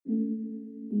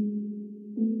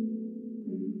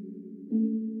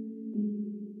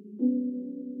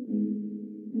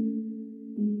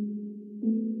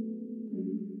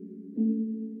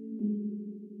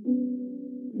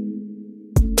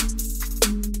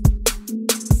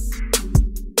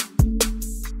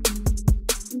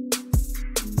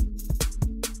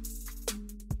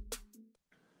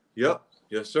Yep.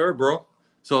 Yes, sir, bro.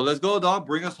 So let's go, dog.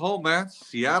 Bring us home, man.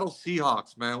 Seattle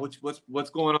Seahawks, man. What's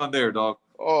going on there, dog?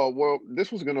 Oh, well,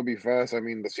 this was going to be fast. I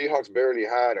mean, the Seahawks barely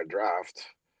had a draft,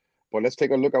 but let's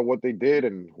take a look at what they did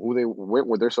and who they went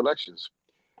with their selections.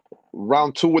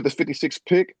 Round two with the 56th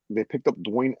pick, they picked up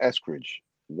Dwayne Eskridge,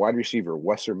 wide receiver,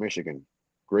 Western Michigan.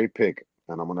 Great pick,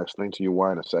 and I'm going to explain to you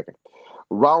why in a second.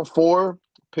 Round four,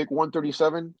 pick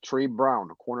 137, Trey Brown,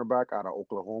 a cornerback out of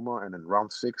Oklahoma. And then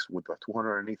round six with the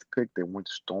 208th pick, they went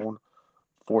Stone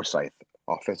Forsyth,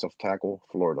 offensive tackle,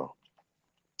 Florida.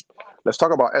 Let's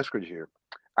talk about Eskridge here.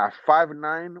 At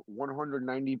 5'9",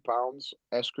 190 pounds,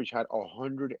 Eskridge had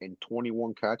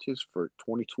 121 catches for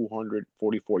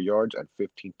 2,244 yards and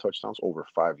 15 touchdowns over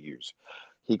 5 years.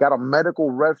 He got a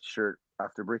medical red shirt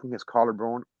after breaking his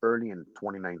collarbone early in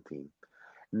 2019.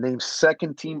 Named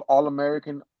second team All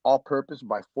American All Purpose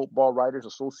by Football Writers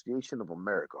Association of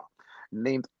America.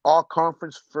 Named All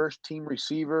Conference first team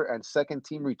receiver and second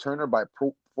team returner by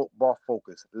Pro Football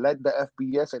Focus. Led the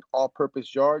FBS in all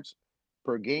purpose yards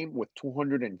per game with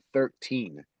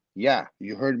 213. Yeah,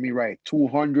 you heard me right.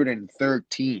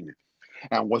 213.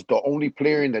 And was the only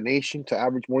player in the nation to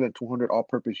average more than 200 all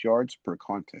purpose yards per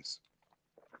contest.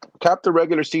 Capped the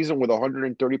regular season with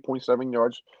 130.7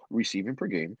 yards receiving per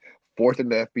game, fourth in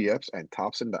the FBS and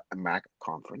tops in the MAC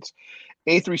conference.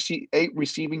 Eight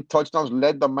receiving touchdowns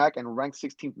led the MAC and ranked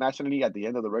 16th nationally at the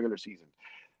end of the regular season.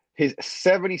 His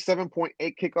 77.8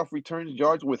 kickoff returns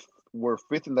yards were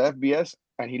fifth in the FBS,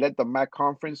 and he led the MAC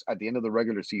conference at the end of the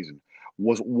regular season.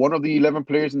 Was one of the 11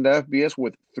 players in the FBS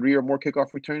with three or more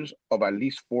kickoff returns of at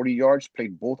least 40 yards,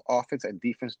 played both offense and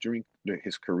defense during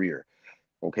his career.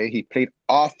 Okay, he played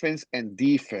offense and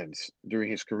defense during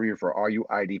his career for all you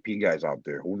IDP guys out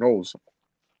there. Who knows?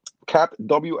 Capped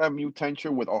WMU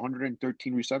tenure with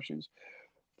 113 receptions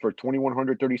for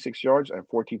 2,136 yards and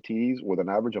 14 TDs with an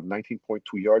average of 19.2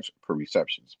 yards per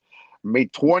receptions.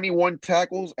 Made 21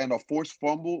 tackles and a forced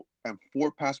fumble and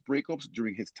four pass breakups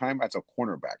during his time as a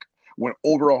cornerback. Went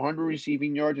over 100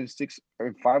 receiving yards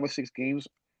in 5 or 6 games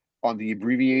on the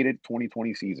abbreviated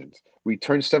 2020 seasons.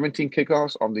 Returned 17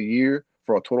 kickoffs on the year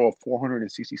for a total of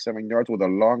 467 yards with a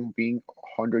long being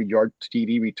 100-yard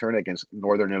TD return against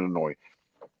Northern Illinois.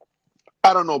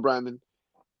 I don't know, Brandon.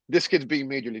 This kid's being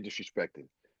majorly disrespected.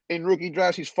 In rookie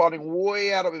drafts, he's falling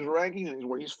way out of his rankings, and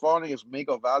where he's falling is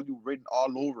mega value written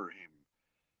all over him.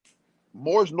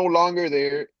 Moore's no longer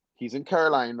there. He's in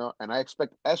Carolina, and I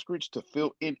expect Eskridge to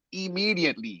fill in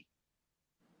immediately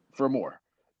for Moore.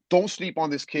 Don't sleep on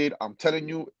this kid. I'm telling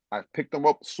you, I picked him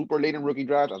up super late in rookie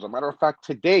drafts. As a matter of fact,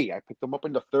 today I picked him up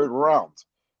in the third round.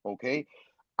 Okay,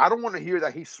 I don't want to hear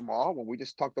that he's small when we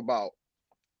just talked about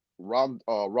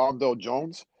Rondell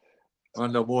Jones.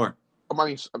 Rondo Moore. I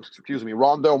mean, excuse me,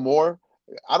 Rondell Moore.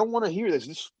 I don't want to hear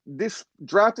this. This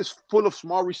draft is full of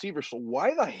small receivers. So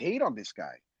why the hate on this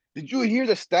guy? Did you hear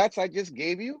the stats I just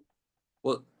gave you?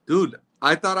 Well, dude,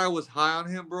 I thought I was high on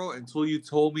him, bro, until you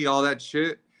told me all that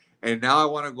shit. And now I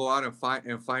want to go out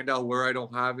and find out where I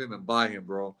don't have him and buy him,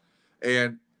 bro.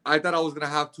 And I thought I was gonna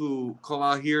have to come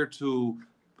out here to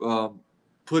um,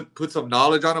 put some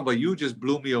knowledge on him, but you just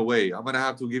blew me away. I'm gonna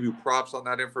have to give you props on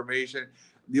that information.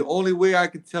 The only way I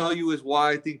can tell you is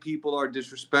why I think people are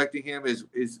disrespecting him is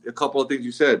a couple of things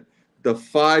you said. The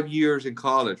 5 years in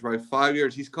college, right? 5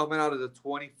 years. He's coming out as a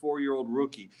 24-year-old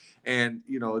rookie. And,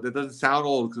 that doesn't sound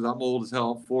old because I'm old as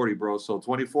hell. I'm 40, bro. So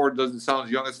 24 doesn't sound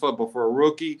young as fuck. But for a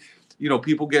rookie,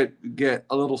 people get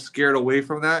a little scared away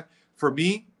from that. For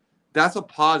me, that's a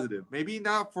positive. Maybe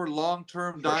not for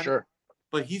long-term For dynasty, sure.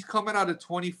 but he's coming out at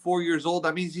 24 years old.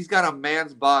 That means he's got a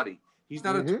man's body. He's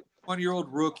not a Mm-hmm.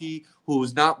 21-year-old rookie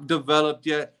who's not developed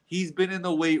yet. He's been in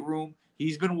the weight room.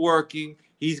 He's been working.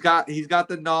 He's got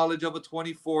the knowledge of a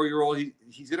 24-year-old.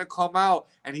 He's gonna come out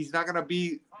and he's not gonna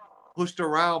be pushed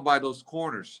around by those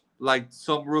corners like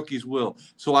some rookies will.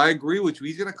 So I agree with you.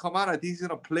 He's gonna come out. I think he's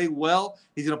gonna play well.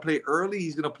 He's gonna play early.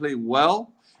 He's gonna play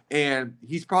well, and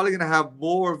he's probably gonna have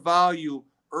more value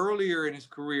earlier in his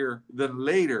career than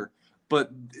later.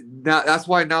 But that's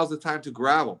why now's the time to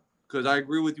grab him because I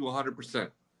agree with you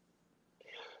 100%.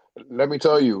 Let me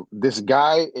tell you, this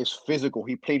guy is physical.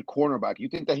 He played cornerback. You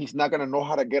think that he's not going to know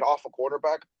how to get off a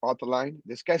quarterback off the line?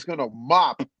 This guy's going to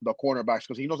mop the cornerbacks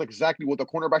because he knows exactly what the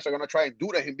cornerbacks are going to try and do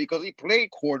to him because he played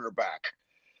cornerback.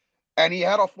 And he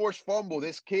had a forced fumble.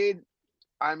 This kid,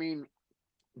 I mean,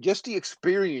 just the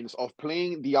experience of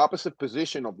playing the opposite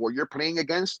position of what you're playing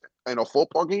against in a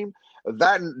football game,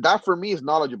 that for me is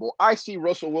knowledgeable. I see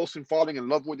Russell Wilson falling in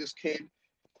love with this kid,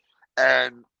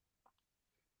 and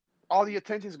all the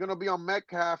attention is going to be on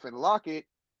Metcalf and Lockett.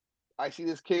 I see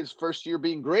this kid's first year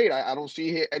being great. I don't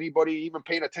see anybody even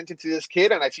paying attention to this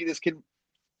kid, and I see this kid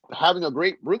having a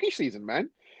great rookie season, man.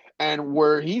 And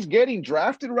where he's getting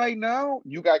drafted right now,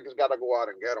 you guys got to go out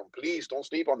and get him. Please don't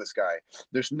sleep on this guy.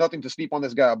 There's nothing to sleep on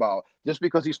this guy about. Just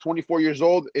because he's 24 years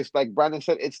old, it's like Brandon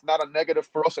said, it's not a negative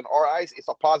for us in our eyes. It's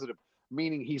a positive,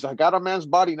 meaning he's got a man's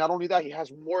body. Not only that, he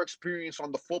has more experience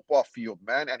on the football field,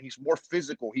 man, and he's more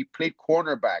physical. He played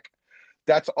cornerback.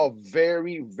 That's a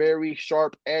very, very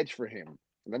sharp edge for him.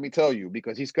 Let me tell you,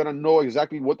 because he's going to know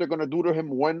exactly what they're going to do to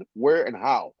him, when, where, and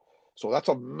how. So that's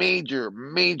a major,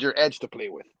 major edge to play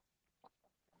with.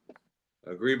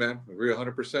 Agree, man. Agree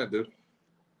 100%, dude.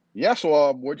 Yeah,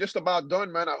 so we're just about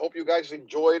done, man. I hope you guys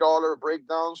enjoyed all our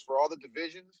breakdowns for all the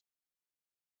divisions.